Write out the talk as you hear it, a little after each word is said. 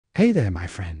Hey there, my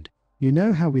friend. You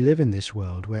know how we live in this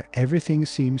world where everything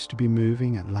seems to be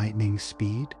moving at lightning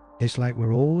speed? It's like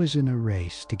we're always in a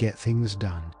race to get things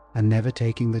done and never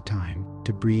taking the time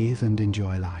to breathe and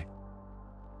enjoy life.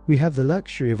 We have the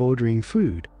luxury of ordering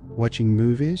food, watching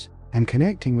movies, and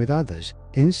connecting with others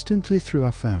instantly through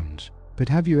our phones. But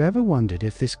have you ever wondered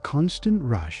if this constant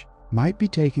rush might be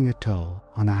taking a toll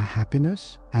on our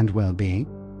happiness and well-being?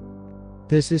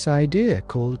 There's this idea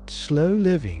called slow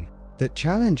living that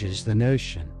challenges the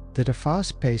notion that a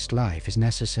fast-paced life is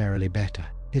necessarily better.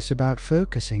 It's about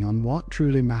focusing on what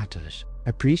truly matters,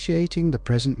 appreciating the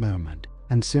present moment,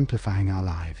 and simplifying our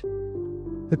lives.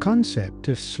 The concept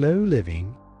of slow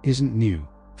living isn't new.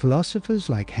 Philosophers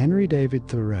like Henry David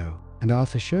Thoreau and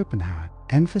Arthur Schopenhauer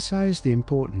emphasized the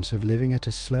importance of living at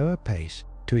a slower pace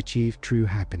to achieve true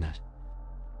happiness.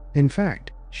 In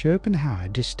fact, Schopenhauer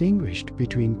distinguished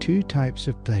between two types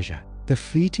of pleasure: the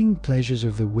fleeting pleasures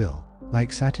of the will,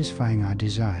 like satisfying our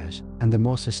desires, and the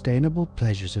more sustainable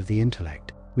pleasures of the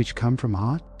intellect, which come from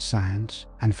art, science,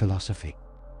 and philosophy.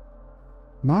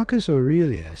 Marcus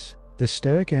Aurelius, the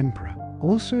Stoic emperor,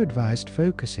 also advised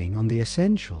focusing on the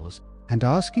essentials and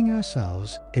asking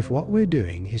ourselves if what we're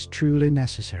doing is truly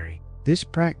necessary. This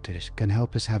practice can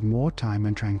help us have more time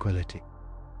and tranquility.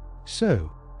 So,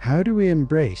 how do we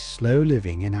embrace slow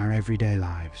living in our everyday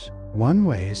lives? One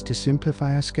way is to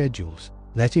simplify our schedules,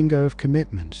 letting go of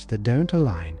commitments that don't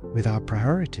align with our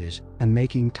priorities and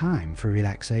making time for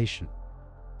relaxation.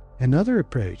 Another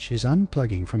approach is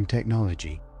unplugging from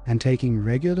technology and taking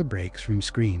regular breaks from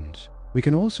screens. We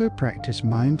can also practice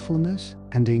mindfulness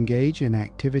and engage in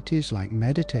activities like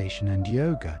meditation and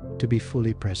yoga to be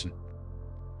fully present.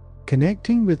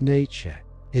 Connecting with nature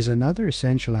is another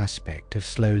essential aspect of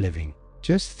slow living.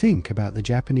 Just think about the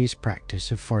Japanese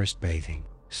practice of forest bathing.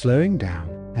 Slowing down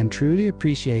and truly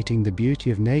appreciating the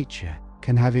beauty of nature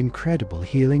can have incredible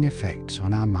healing effects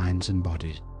on our minds and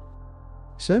bodies.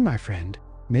 So, my friend,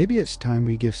 maybe it's time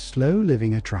we give slow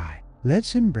living a try.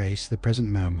 Let's embrace the present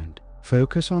moment,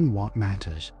 focus on what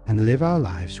matters, and live our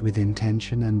lives with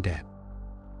intention and depth.